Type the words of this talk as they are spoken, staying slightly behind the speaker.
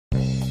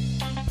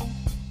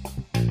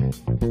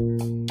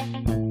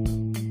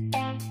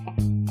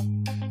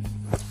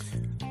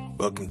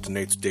Welcome to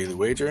Nate's Daily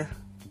Wager.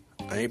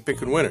 I ain't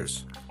picking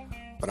winners,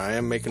 but I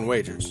am making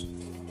wagers.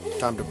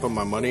 Time to put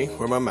my money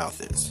where my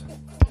mouth is.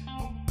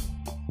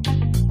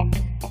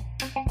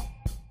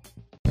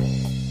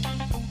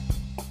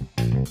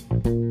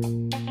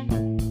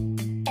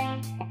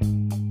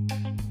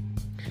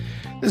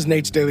 This is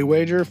Nate's Daily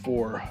Wager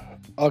for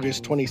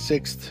August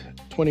 26th,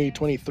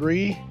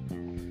 2023.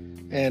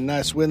 And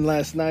nice win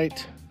last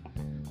night.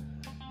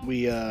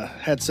 We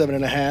had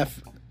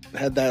 7.5,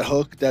 had that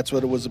hook. That's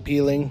what it was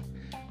appealing.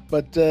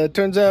 But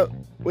turns out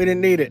we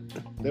didn't need it.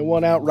 They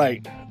won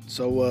outright.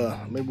 So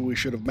maybe we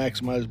should have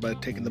maximized by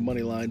taking the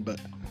money line.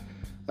 But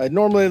I'd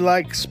normally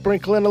like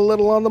sprinkling a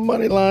little on the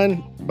money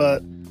line.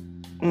 But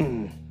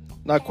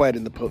not quite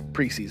in the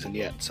preseason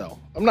yet. So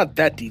I'm not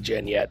that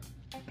degen yet.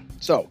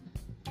 So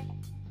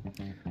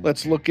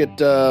let's look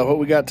at what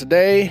we got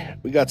today.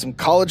 We got some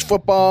college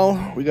football.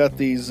 We got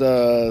these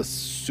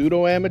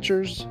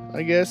pseudo-amateurs,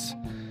 I guess.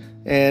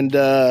 And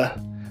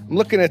I'm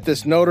looking at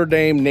this Notre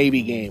Dame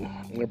Navy game.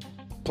 They're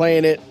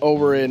playing it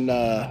over in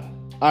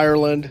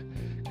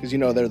Ireland because, you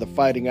know, they're the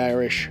Fighting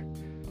Irish.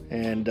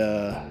 And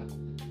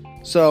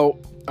so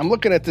I'm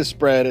looking at this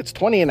spread. It's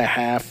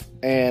 20.5,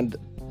 and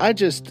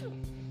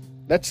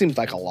that seems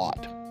like a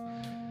lot.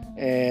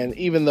 And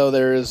even though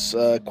there is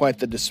quite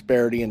the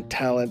disparity in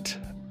talent,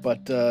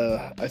 but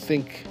I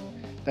think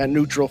that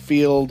neutral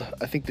field,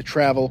 I think the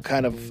travel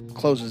kind of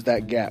closes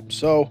that gap.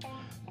 So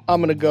I'm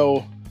going to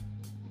go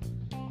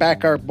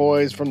back our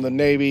boys from the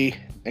Navy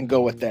and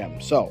go with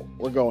them. So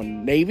we're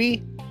going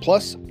Navy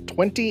plus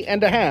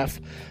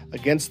 20.5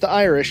 against the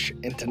Irish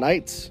in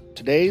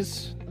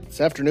this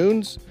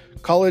afternoon's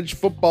college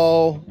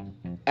football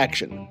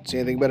action. See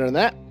anything better than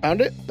that?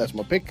 Pound it. That's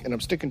my pick, and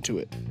I'm sticking to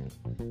it.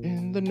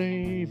 In the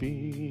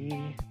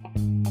Navy.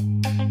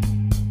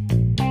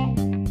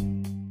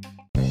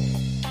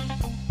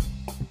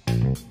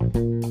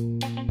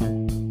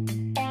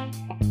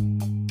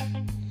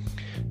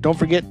 Don't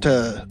forget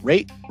to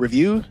rate,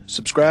 review,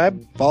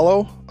 subscribe,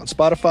 follow on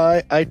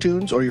Spotify,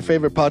 iTunes, or your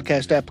favorite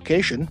podcast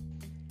application,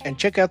 and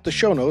check out the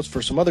show notes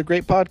for some other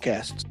great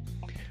podcasts.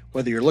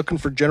 Whether you're looking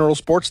for general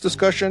sports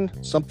discussion,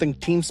 something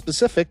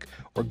team-specific,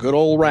 or good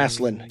old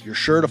wrestling, you're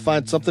sure to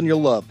find something you'll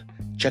love.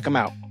 Check them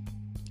out.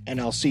 And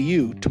I'll see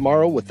you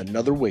tomorrow with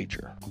another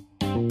wager.